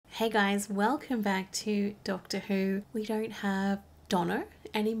Hey guys, welcome back to Doctor Who. We don't have Donna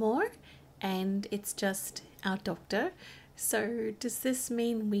anymore and it's just our doctor. So does this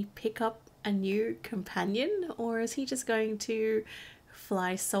mean we pick up a new companion, or is he just going to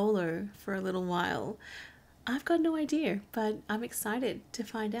fly solo for a little while? I've got no idea, but I'm excited to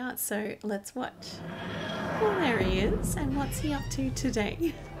find out, so let's watch. Well, there he is, and what's he up to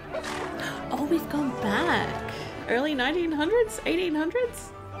today? Oh, we've gone back. Early 1900s?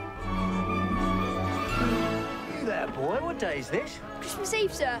 1800s? You there, boy? What day is this? Christmas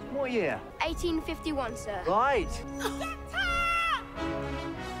Eve, sir. What year? 1851, sir. Right.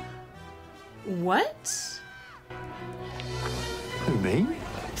 What? Who, me?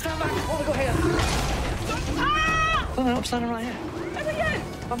 Stand back! What have we got here? Oh, no, I'm standing right here. Who are you?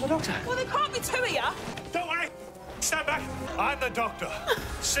 I'm the doctor. Well, there can't be two of you. Don't worry. Stand back. I'm the doctor.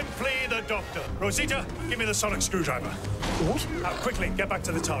 Simply the doctor. Rosita, give me the sonic screwdriver. What? Now, quickly, get back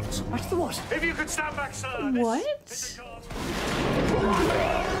to the TARDIS. What's the what? If you could stand back, sir. What?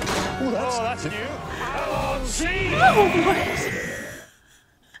 Oh, that's new. Oh, see? Oh, what?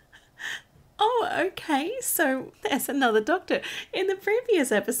 Oh, okay. So there's another doctor. In the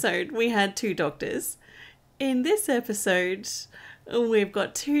previous episode, we had two doctors. In this episode, we've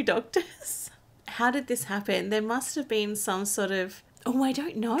got two doctors. How did this happen? There must have been some sort of... Oh, I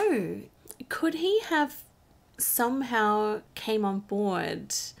don't know. Could he have somehow came on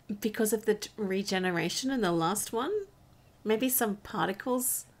board because of the regeneration in the last one? Maybe some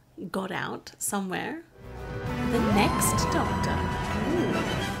particles got out somewhere. The next doctor. Ooh.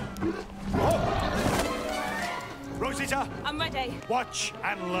 Rosita, I'm ready. watch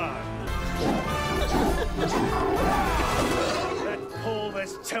and learn. Let's pull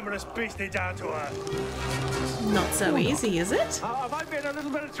this timorous beastie down to earth. Not so easy, is it? I might be in a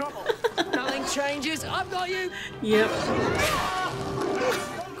little bit of trouble. Nothing changes. I've got you. Yep.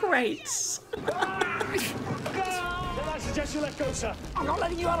 Great. Then I suggest you let go, sir. I'm not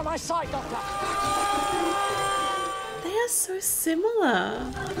letting you out of my sight, Doctor. They are so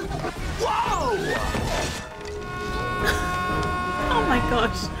similar. Whoa! Oh my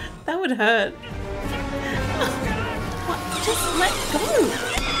gosh, that would hurt. What? Just let go.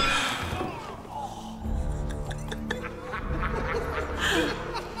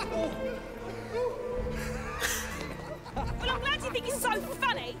 Well, I'm glad you think it's so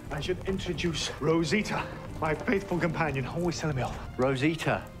funny. I should introduce Rosita, my faithful companion, always telling me off.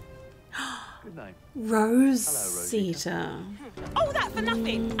 Rosita. Good name. Rosita. All that for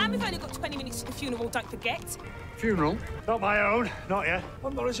nothing. And we've only got 20 minutes to the funeral, don't forget. Funeral? Not my own, not yet.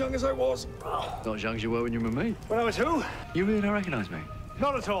 I'm not as young as I was. Not as young as you were when you were with me. When I was who? You really don't recognise me?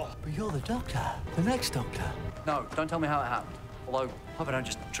 Not at all. But you're the doctor. The next doctor. No, don't tell me how it happened. Although, hope I don't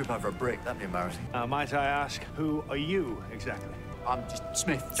just trip over a brick. That'd be embarrassing. Might I ask, who are you exactly? I'm just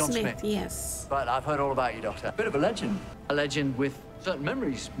Smith, John Smith. Yes. But I've heard all about you, Doctor. Bit of a legend. A legend with certain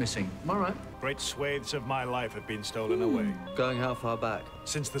memories missing. Am I right? Great swathes of my life have been stolen away. Going how far back?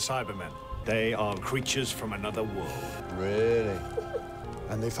 Since the Cybermen. They are creatures from another world. Really?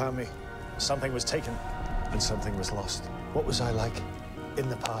 And they found me. Something was taken and something was lost. What was I like in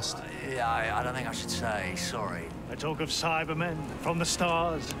the past? Yeah, I don't think I should say. Sorry. I talk of Cybermen from the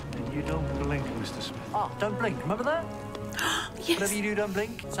stars, and you don't blink, Mr. Smith. Oh, don't blink. Remember that? Yes. Whatever you do, don't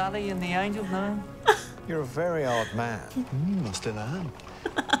blink. Sally and the angels, no? You're a very odd man. I still am.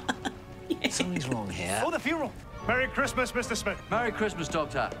 Something's wrong here. Oh, the funeral! Merry Christmas, Mr. Smith. Merry Christmas,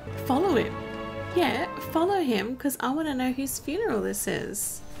 Doctor. Follow him. Yeah, follow him, because I want to know whose funeral this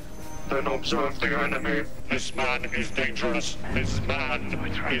is. Then observe the enemy. This man is dangerous. This man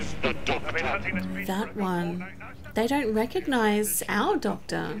is the doctor. That one. They don't recognize our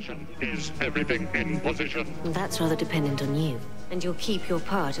doctor. Is everything in position? That's rather dependent on you. And you'll keep your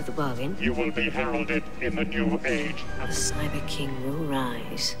part of the bargain. You will be heralded in the new age. The Cyber King will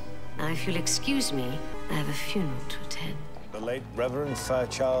rise. Now, if you'll excuse me, I have a funeral to attend. The late Reverend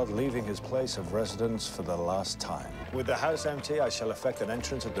Fairchild leaving his place of residence for the last time. With the house empty, I shall effect an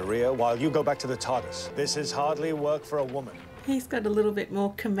entrance at the rear while you go back to the TARDIS. This is hardly work for a woman. He's got a little bit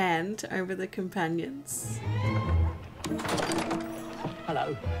more command over the companions.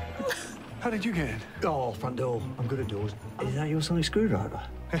 Hello. How did you get in? Oh, front door. I'm good at doors. Is that your sonic screwdriver?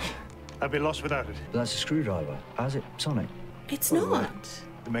 I'd be lost without it. That's a screwdriver. How's it sonic? It's not.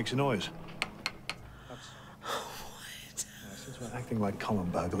 It makes a noise. What? Since we're acting like common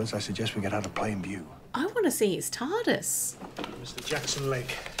burglars, I suggest we get out of plain view. I want to see his TARDIS. Mr. Jackson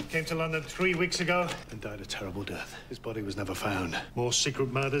Lake came to London 3 weeks ago and died a terrible death. His body was never found. More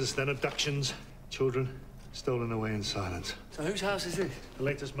secret murders than abductions. Children stolen away in silence. So whose house is this? The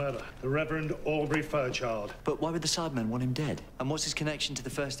latest murder, the Reverend Aubrey Fairchild. But why would the Cybermen want him dead? And what's his connection to the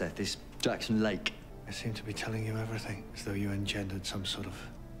first death, this Jackson Lake? I seem to be telling you everything, as though you engendered some sort of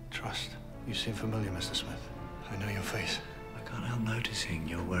trust. You seem familiar, Mr. Smith. I know your face. I can't help noticing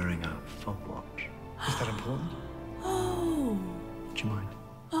you're wearing a fob watch. Is that important? Oh. Do you mind?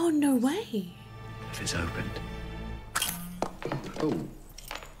 Oh, no way. If it's opened. Oh,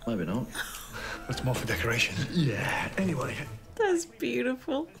 maybe not. That's more for decoration. Yeah, anyway. That's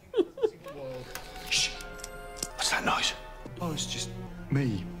beautiful. Shh. What's that noise? Oh, it's just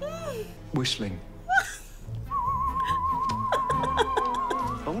me whistling.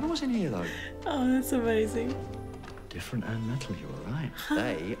 I wonder what's in here, though. Oh, that's amazing. Different and metal, you were right.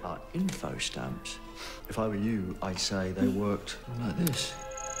 They are info stamps. If I were you, I'd say they worked like this.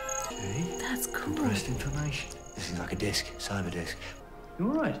 See? That's cool. Compressed information. This is like a disc, cyber disc. You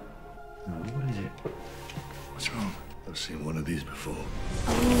all right? No, what is it? What's wrong? I've seen one of these before.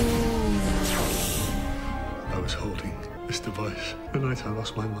 Oh. I was holding this device the night I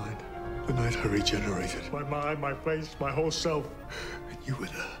lost my mind. The night I regenerated. My mind, my face, my whole self. And you were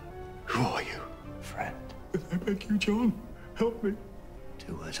there. Who are you? Friend. I beg you, John. Help me.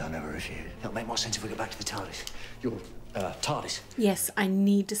 2 words I'll never refuse. It'll make more sense if we go back to the TARDIS. Your TARDIS. Yes, I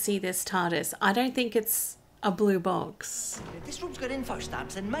need to see this TARDIS. I don't think it's a blue box. If this room's got info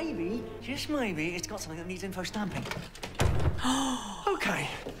stamps, then maybe, just maybe, it's got something that needs info stamping. Okay.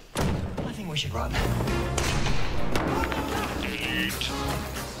 I think we should run.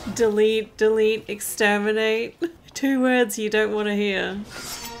 Delete, delete, exterminate. 2 words you don't want to hear.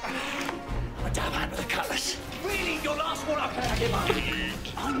 A damn hand with a cutlass. Really? Your last one? Okay, I give up.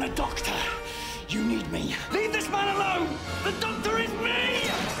 I'm the doctor. You need me. Leave this man alone. The doctor is me.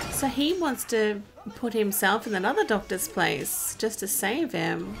 So he wants to put himself in another doctor's place just to save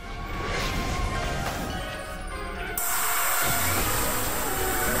him.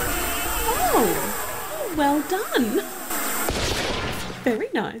 Oh, well done. Very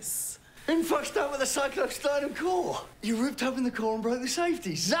nice. Info stamp with a cyclosternum core. You ripped open the core and broke the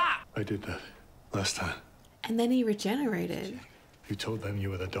safety. Zap! I did that last time. And then he regenerated. You told them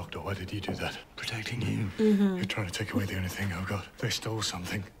you were the doctor. Why did you do that? Protecting you. You're trying to take away the only thing I've got. They stole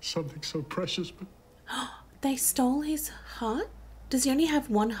something. Something so precious, but... They stole his heart? Does he only have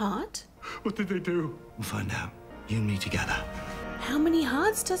 1 heart? What did they do? We'll find out. You and me together. How many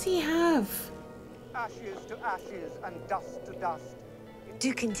hearts does he have? Ashes to ashes and dust to dust.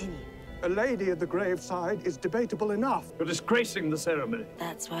 Do continue. A lady at the graveside is debatable enough. You're disgracing the ceremony.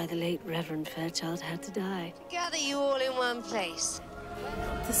 That's why the late Reverend Fairchild had to die. Gather you all in one place.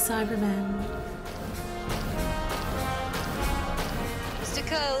 The Cybermen. Mr.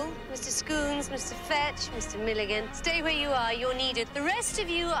 Cole, Mr. Scoons, Mr. Fetch, Mr. Milligan, stay where you are. You're needed. The rest of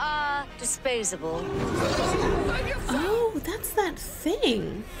you are disposable. Oh, that's that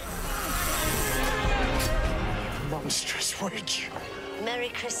thing. Monstrous witch. Merry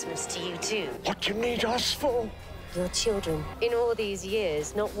Christmas to you too. What do you need us for? Your children. In all these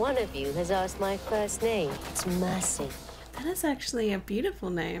years, not one of you has asked my first name. It's Mercy. That is actually a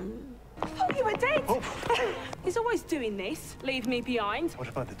beautiful name. I thought you were dead. He's always doing this. Leave me behind. What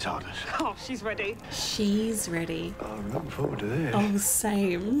about the TARDIS? Oh, she's ready. She's ready. Oh, I'm looking forward to this. Oh,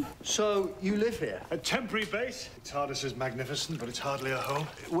 same. So, you live here? A temporary base. The TARDIS is magnificent, but it's hardly a home.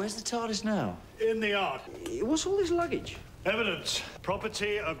 Where's the TARDIS now? In the yard. What's all this luggage? Evidence.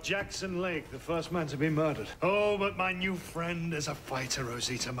 Property of Jackson Lake, the first man to be murdered. Oh, but my new friend is a fighter,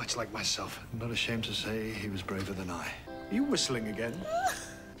 Rosita, much like myself. I'm not ashamed to say he was braver than I. Are you whistling again?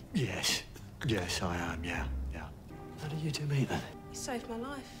 Yes. Yes, I am, yeah. How did you two meet then? You saved my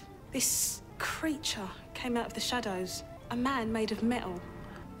life. This creature came out of the shadows. A man made of metal.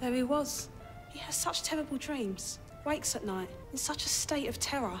 There he was. He has such terrible dreams. Wakes at night in such a state of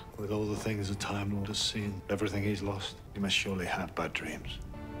terror. With all the things the Time Lord has seen, everything he's lost, he must surely have bad dreams.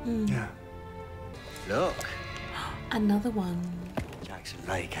 Yeah. Look. Another one. Jackson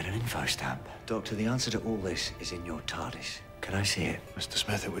Lake had an info stamp. Doctor, the answer to all this is in your TARDIS. Can I see it? Mr.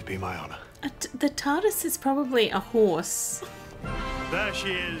 Smith, it would be my honor. The TARDIS is probably a horse. There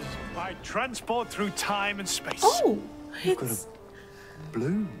she is. By transport through time and space. Oh, You've got it's a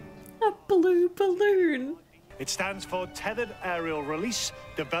balloon. a blue balloon. It stands for Tethered Aerial Release,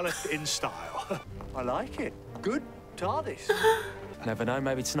 developed in style. I like it. Good TARDIS. Never know,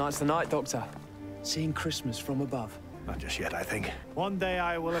 maybe tonight's the night, Doctor. Seeing Christmas from above. Not just yet, I think. One day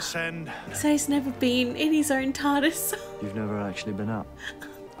I will ascend. So he's never been in his own TARDIS. You've never actually been up.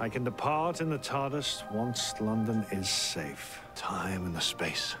 I can depart in the TARDIS once London is safe. Time and the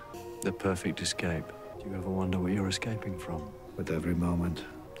space. The perfect escape. Do you ever wonder what you're escaping from? With every moment.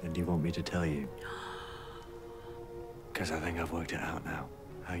 And do you want me to tell you? Because I think I've worked it out now.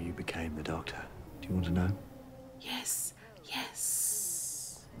 How you became the Doctor. Do you want to know? Yes.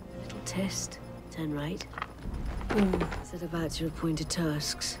 Yes. Little test. Turn right. Ooh. Set about your appointed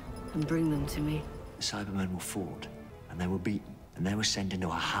tasks and bring them to me. The Cybermen were fought, and they were beaten, and they were sent into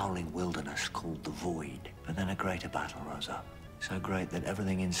a howling wilderness called the Void. But then a greater battle rose up. So great that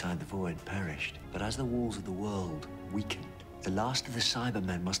everything inside the Void perished. But as the walls of the world weakened, the last of the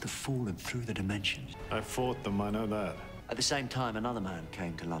Cybermen must have fallen through the dimensions. I fought them, I know that. At the same time, another man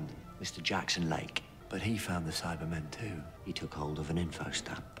came to London, Mr. Jackson Lake. But he found the Cybermen too. He took hold of an info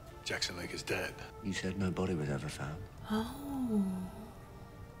stamp. Jackson Lake is dead. You said no body was ever found. Oh.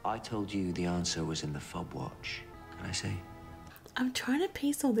 I told you the answer was in the fob watch. Can I see? I'm trying to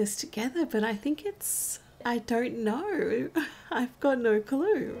piece all this together, but I think it's... I don't know. I've got no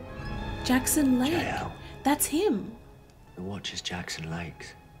clue. Jackson Lake. JL. That's him. The watch is Jackson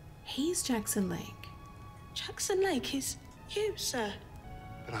Lake's. He's Jackson Lake. Jackson Lake is you, sir.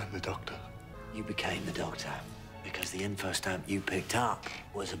 But I'm the Doctor. You became the Doctor because the info stamp you picked up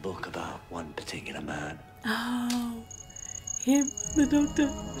was a book about one particular man. Oh, him, the Doctor.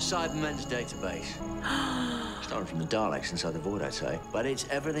 The Cybermen's database. Starting from the Daleks inside the Void, I'd say. But it's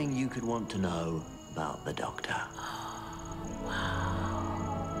everything you could want to know about the Doctor. Oh, wow.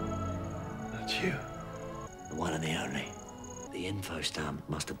 That's you. The one and the only. The info stamp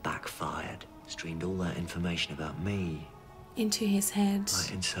must have backfired. Streamed all that information about me into his head.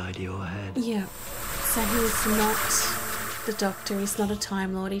 right inside your head. Yeah. So he's not the Doctor. He's not a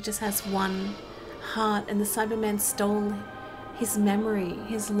Time Lord. He just has one heart, and the Cybermen stole his memory,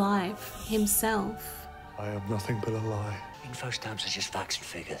 his life, himself. I am nothing but a lie. Info stamps are just facts and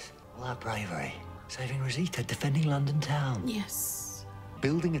figures. All our bravery. Saving Rosita, defending London town. Yes.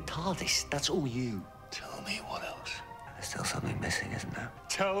 Building a TARDIS, that's all you. Tell me what else. There's still something missing, isn't there?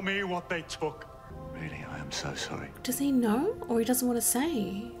 Tell me what they took. Really, I am so sorry. Does he know, or he doesn't want to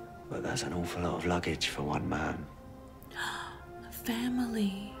say? But that's an awful lot of luggage for one man. A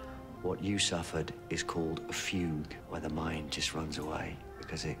family. What you suffered is called a fugue, where the mind just runs away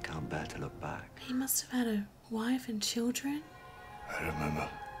because it can't bear to look back. He must have had a wife and children. I remember.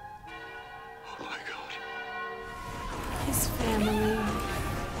 Oh my God. His family.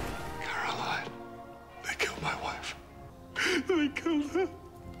 Caroline. They killed my wife. They killed her.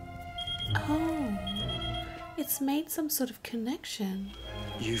 Oh. It's made some sort of connection.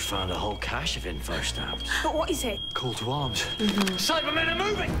 You found a whole cache of info stamps. But what is it? Call to arms. Mm-hmm. Cybermen are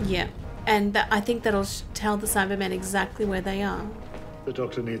moving! Yeah. And I think that'll tell the Cybermen exactly where they are. The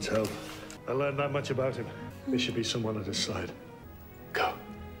Doctor needs help. I learned that much about him. There should be someone at his side. Go.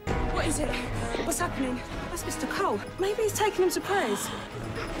 What is it? What's happening? That's Mr. Cole. Maybe he's taking him to prayers.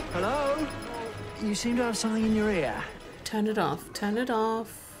 Hello? You seem to have something in your ear. Turn it off. Turn it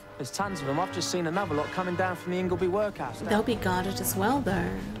off. There's tons of them. I've just seen another lot coming down from the Ingleby workhouse. They'll be guarded as well, though.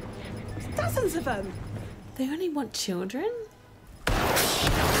 There's dozens of them. They only want children?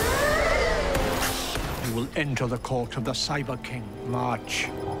 You will enter the court of the Cyber King. March.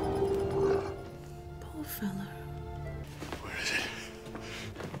 Poor fellow. Where is it?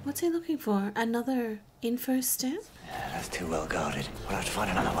 What's he looking for? Another info stamp? Yeah, that's too well guarded. We'll have to find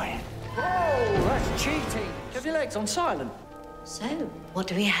another way in. Oh, that's cheating. Have your legs on silent. So, what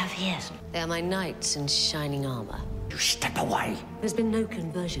do we have here? They are my knights in shining armor. You step away. There's been no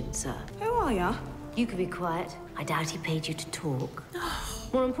conversion, sir. Who are ya? You could be quiet. I doubt he paid you to talk.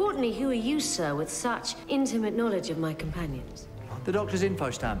 More importantly, who are you, sir, with such intimate knowledge of my companions? The Doctor's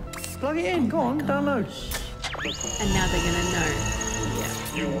info stamp. Plug it in. Go on, download. And now they're gonna know.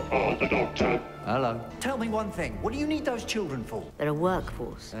 Yeah. You are the Doctor. Hello. Tell me one thing. What do you need those children for? They're a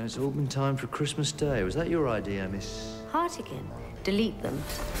workforce. And it's all been time for Christmas Day. Was that your idea, Miss? Hartigan. Delete them.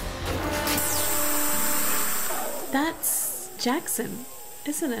 That's Jackson,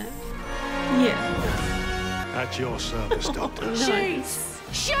 isn't it? Yeah. At your service, Doctor. Nice.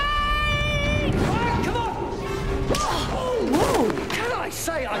 Shame! Come on! Whoa! Can I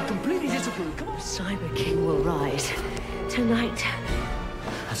say I completely disapprove? Come on. Cyber King will rise. Tonight.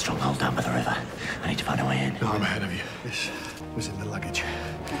 That stronghold down by the river. I need to find a way in. No, I'm ahead of you. This was in the luggage.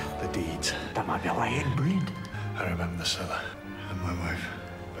 The deeds. That might be a way in. Brilliant. I remember the cellar and my wife.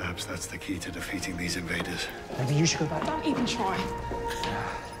 Perhaps that's the key to defeating these invaders. Maybe you should go back. Don't even try.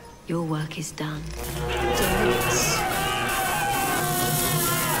 Your work is done.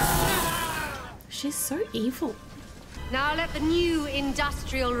 She's so evil. Now let the new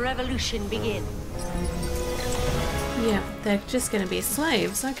industrial revolution begin. Yeah, they're just gonna be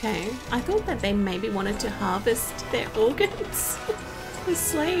slaves, okay. I thought that they maybe wanted to harvest their organs. The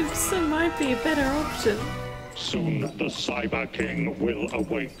slaves, so might be a better option. Soon the Cyber King will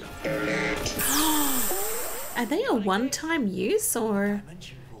awake. Are they a one-time use or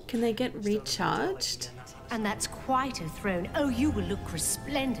can they get recharged? And that's quite a throne. Oh, you will look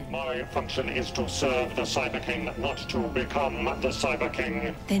resplendent. My function is to serve the Cyber King, not to become the Cyber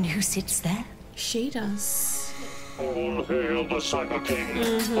King. Then who sits there? She does. All hail the Cyber King.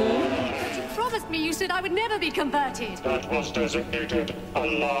 You promised me you said I would never be converted. That was designated a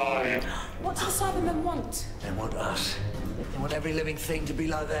lie. What do the Cybermen want? They want us. They want every living thing to be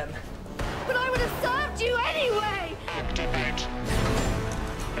like them. But I would have served you anyway! Activate.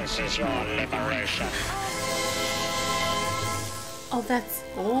 This is your liberation. Oh, that's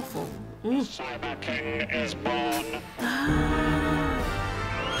awful. Cyber King is born.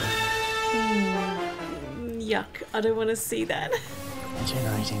 Yuck, I don't want to see that.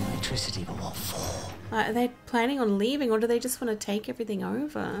 Generating electricity, but what for? Are they planning on leaving or do they just want to take everything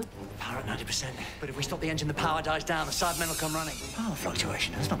over? Power at 90%. But if we stop the engine, the power dies down. The Cybermen will come running. Power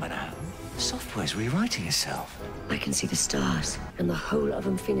fluctuation, that's not meant to happen. The software's rewriting itself. I can see the stars and the whole of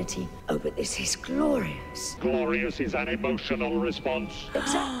infinity. Oh, but this is glorious. Glorious is an emotional response.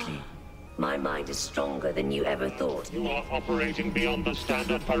 Exactly. My mind is stronger than you ever thought. You are operating beyond the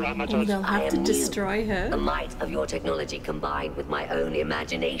standard Oh, parameters. they'll have to destroy The her. might of your technology combined with my own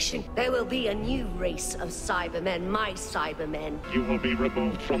imagination. There will be a new race of Cybermen, my Cybermen. You will be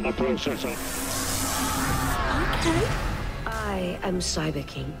removed from the processor. Okay. I am Cyber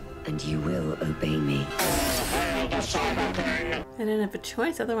King, and you will obey me. Hail the Cyber King. They don't have a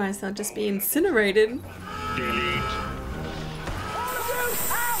choice, otherwise they'll just be incinerated. Delete.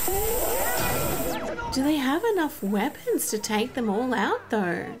 Do they have enough weapons to take them all out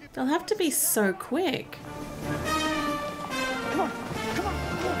though? They'll have to be so quick. Come on,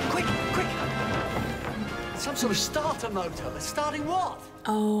 quick, quick! Some sort of starter motor. Starting what?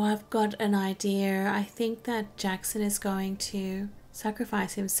 Oh, I've got an idea. I think that Jackson is going to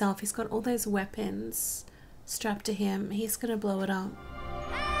sacrifice himself. He's got all those weapons strapped to him. He's gonna blow it up.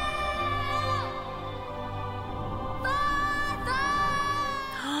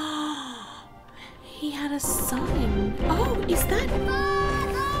 He had a son. Oh, is that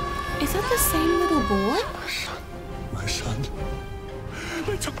the same little boy? My son.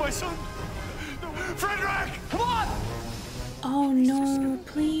 They took my son. No, Frederick, come on! Oh no,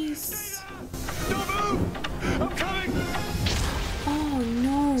 please. Don't move! I'm coming! Oh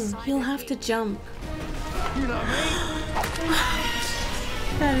no, he'll have to jump. You know me?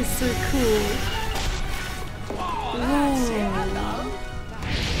 That is so cool. Whoa.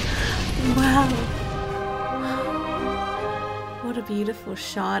 Wow. What a beautiful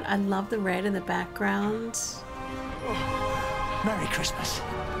shot. I love the red in the background. Merry Christmas.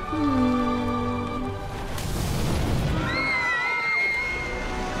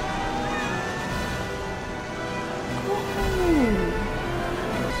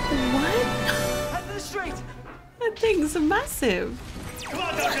 What? Head to the street! That thing's massive. Come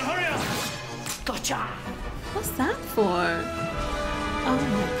on, Doctor, hurry up! Gotcha! What's that for? Oh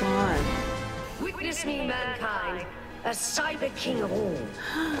my god. Witness me, mankind, a Cyber King of all.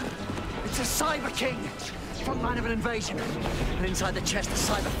 It's a Cyber King! Front line of an invasion. And inside the chest, a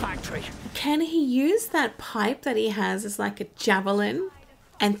cyber factory. Can he use that pipe that he has as like a javelin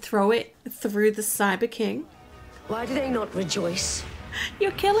and throw it through the Cyber King? Why do they not rejoice?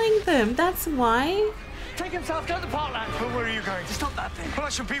 You're killing them, that's why. Take himself, go to the parkland. But where are you going? To stop that thing. Well, I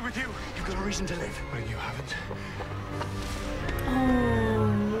should be with you. You've got a reason to live. When you haven't. Oh.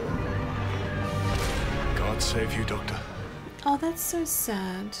 God save you, Doctor. Oh, that's so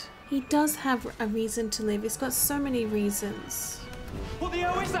sad. He does have a reason to live. He's got so many reasons. What the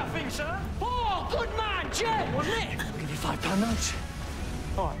hell is that thing, sir? Oh, good man, Jen, wasn't it? I'll give you £5 notes.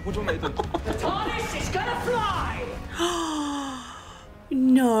 All right, what do you want me to do? The TARDIS is gonna fly!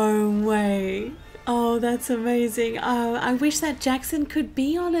 No way. Oh, that's amazing. Oh, I wish that Jackson could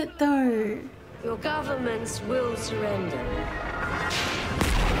be on it though. Your governments will surrender.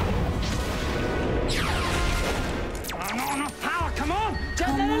 Not enough power, come on!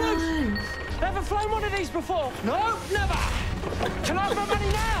 Come on. Ever flown one of these before? No, never! Can I have my money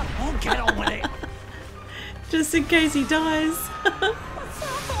now? Oh, get on with it. Just in case he dies.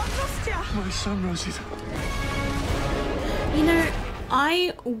 My son, Rosita. You know,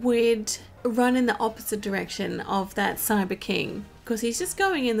 I would run in the opposite direction of that Cyber King because he's just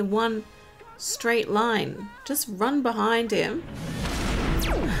going in the one straight line. Just run behind him.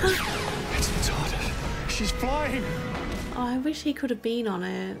 It's the TARDIS. She's flying. Oh, I wish he could have been on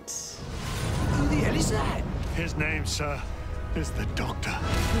it. Who the hell is that? His name, sir, is the Doctor.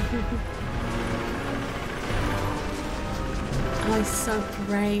 Oh, he's so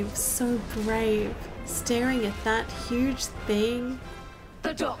brave, staring at that huge thing.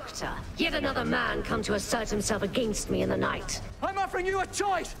 The Doctor. Yet another man come to assert himself against me in the night. I'm offering you a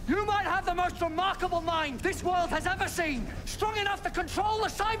choice. You might have the most remarkable mind this world has ever seen. Strong enough to control the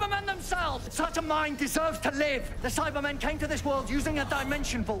Cybermen themselves. Such a mind deserves to live. The Cybermen came to this world using a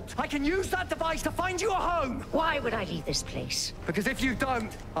dimension vault. I can use that device to find you a home. Why would I leave this place? Because if you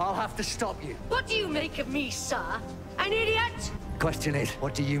don't, I'll have to stop you. What do you make of me, sir? An idiot? Question is,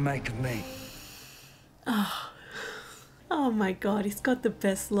 what do you make of me? Oh my god, he's got the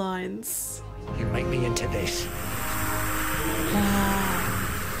best lines. You make me into this.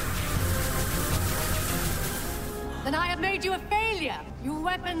 Then I have made you a failure. Your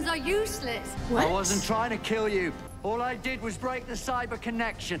weapons are useless. What? I wasn't trying to kill you. All I did was break the cyber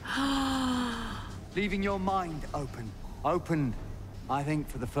connection. Leaving your mind open. Open, I think,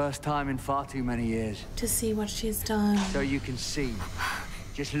 for the first time in far too many years. To see what she's done. So you can see.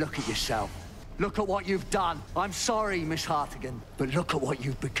 Just look at yourself. Look at what you've done. I'm sorry, Miss Hartigan, but look at what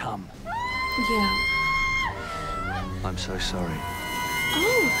you've become. Yeah. I'm so sorry.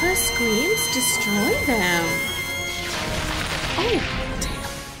 Oh, her screams destroy them. Oh,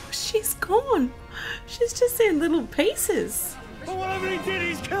 damn. She's gone. She's just in little pieces. Well, whatever he did,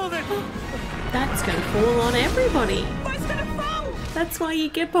 he's killed it. That's gonna fall on everybody. It's gonna fall. That's why you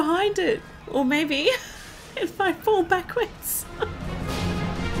get behind it. Or maybe it might fall backwards.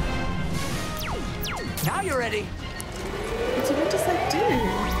 Now you're ready. So what does that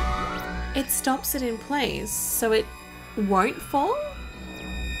do? It stops it in place, so it won't fall?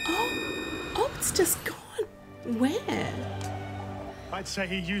 Oh, it's just gone. Where? I'd say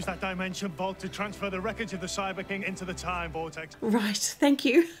he used that dimension vault to transfer the wreckage of the Cyber King into the time vortex. Right, thank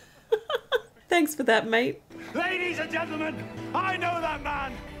you. Thanks for that, mate. Ladies and gentlemen, I know that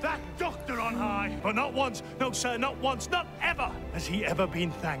man, that doctor on high. But not once, no sir, not once, not ever has he ever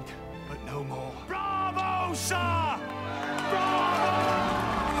been thanked. But no more. Bravo, sir!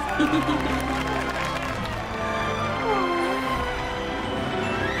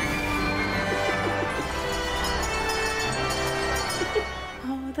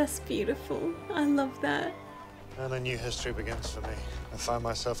 Oh, that's beautiful. I love that. And a new history begins for me. I find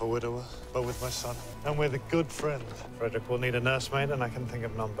myself a widower, but with my son. And with a good friend. Frederick will need a nursemaid, and I can think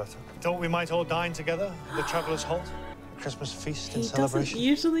of none better. Thought we might all dine together at the Traveller's Halt. A Christmas feast in celebration. He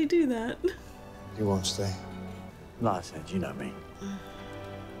doesn't usually do that. You won't stay. Like I said, you know me.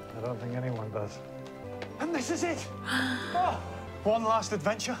 I don't think anyone does. And this is it! Oh, one last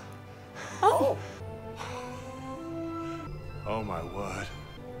adventure. Oh! Oh, my word.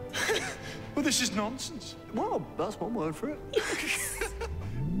 Well, this is nonsense. Well, that's one word for it.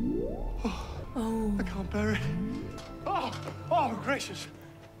 Oh. I can't bear it. Oh, gracious.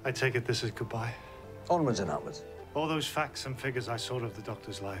 I take it this is goodbye. Onwards and upwards. All those facts and figures I saw of the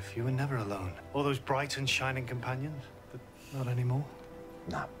Doctor's life, you were never alone. All those bright and shining companions, but not anymore.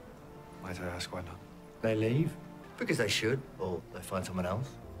 No. Might I ask why not? They leave because they should, or they find someone else.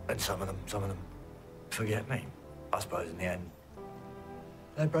 And some of them forget me. I suppose in the end,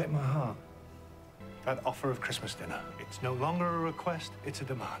 they break my heart. That offer of Christmas dinner, it's no longer a request, it's a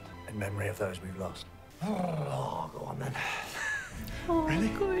demand. In memory of those we've lost. Oh, go on then. Oh, really?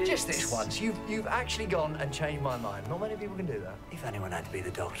 Good. Just this once. You've actually gone and changed my mind. Not many people can do that. If anyone had to be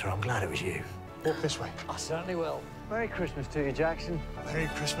the Doctor, I'm glad it was you. Walk this way. I certainly will. Merry Christmas to you, Jackson. Merry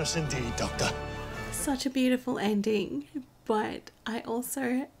Christmas indeed, Doctor. Such a beautiful ending, but I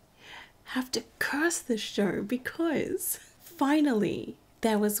also have to curse the show because finally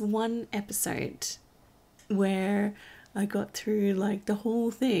there was one episode where I got through like the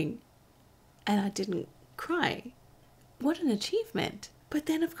whole thing and I didn't cry. What an achievement. But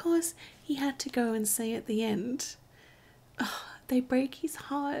then of course he had to go and say at the end, oh, they break his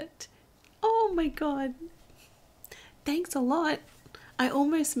heart. Oh my god. Thanks a lot. I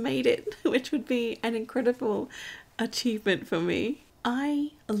almost made it, which would be an incredible achievement for me.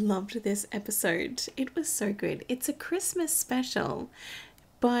 I loved this episode. It was so good. It's a Christmas special,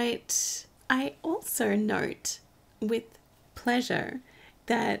 but I also note with pleasure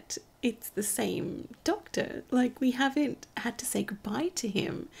that it's the same Doctor. Like, we haven't had to say goodbye to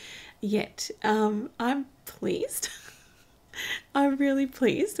him yet. I'm pleased. I'm really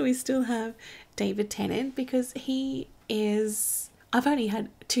pleased. We still have David Tennant because he is... I've only had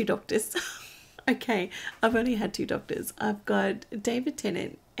 2 Doctors. Okay, I've only had 2 Doctors. I've got David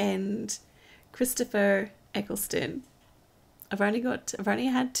Tennant and Christopher Eccleston. I've only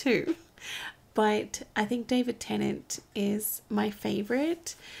had 2. But I think David Tennant is my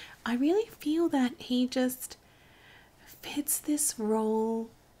favorite. I really feel that he just fits this role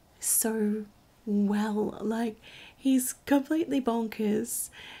so well. Like, he's completely bonkers.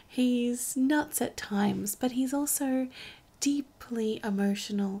 He's nuts at times, but he's also deeply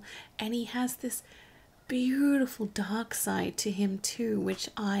emotional, and he has this beautiful dark side to him too, which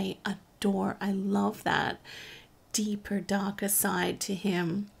I adore. I love that deeper, darker side to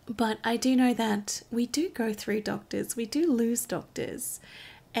him. But I do know that we do go through doctors, we do lose doctors,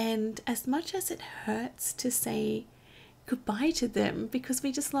 and as much as it hurts to say goodbye to them because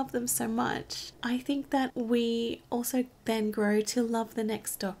we just love them so much, I think that we also then grow to love the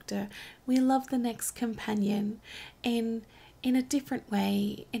next doctor. We love the next companion in a different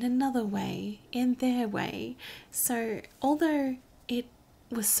way, in another way, in their way. So although it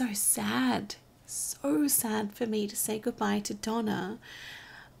was so sad for me to say goodbye to Donna,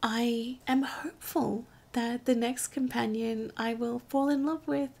 I am hopeful that the next companion I will fall in love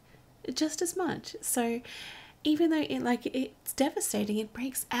with just as much. So even though it's devastating, it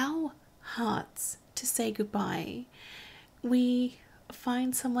breaks our hearts to say goodbye, we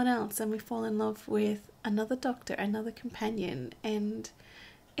find someone else and we fall in love with another doctor, another companion, and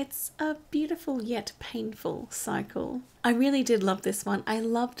it's a beautiful yet painful cycle. I really did love this one. I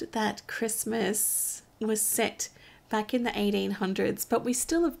loved that Christmas was set back in the 1800s, but we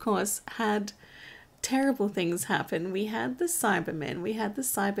still, of course, had terrible things happen. We had the Cybermen, we had the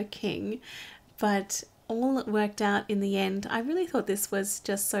Cyber King, but all worked out in the end. I really thought this was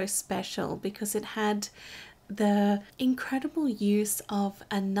just so special because it had the incredible use of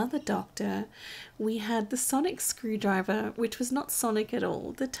another doctor. We had the sonic screwdriver, which was not sonic at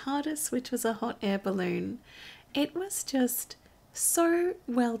all, the TARDIS, which was a hot air balloon. It was just so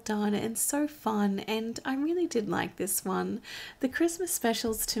well done and so fun, and I really did like this one. The Christmas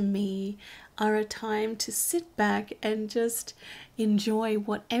specials to me are a time to sit back and just enjoy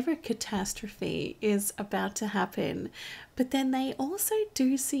whatever catastrophe is about to happen, but then they also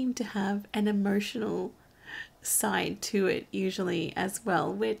do seem to have an emotional side to it usually as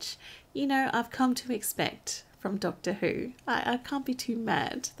well, which, you know, I've come to expect from Doctor Who. I can't be too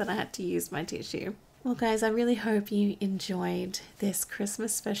mad that I had to use my tissue. Well guys, I really hope you enjoyed this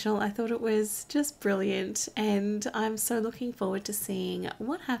Christmas special. I thought it was just brilliant, and I'm so looking forward to seeing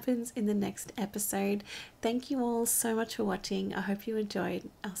what happens in the next episode. Thank you all so much for watching. I hope you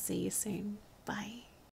enjoyed. I'll see you soon. Bye.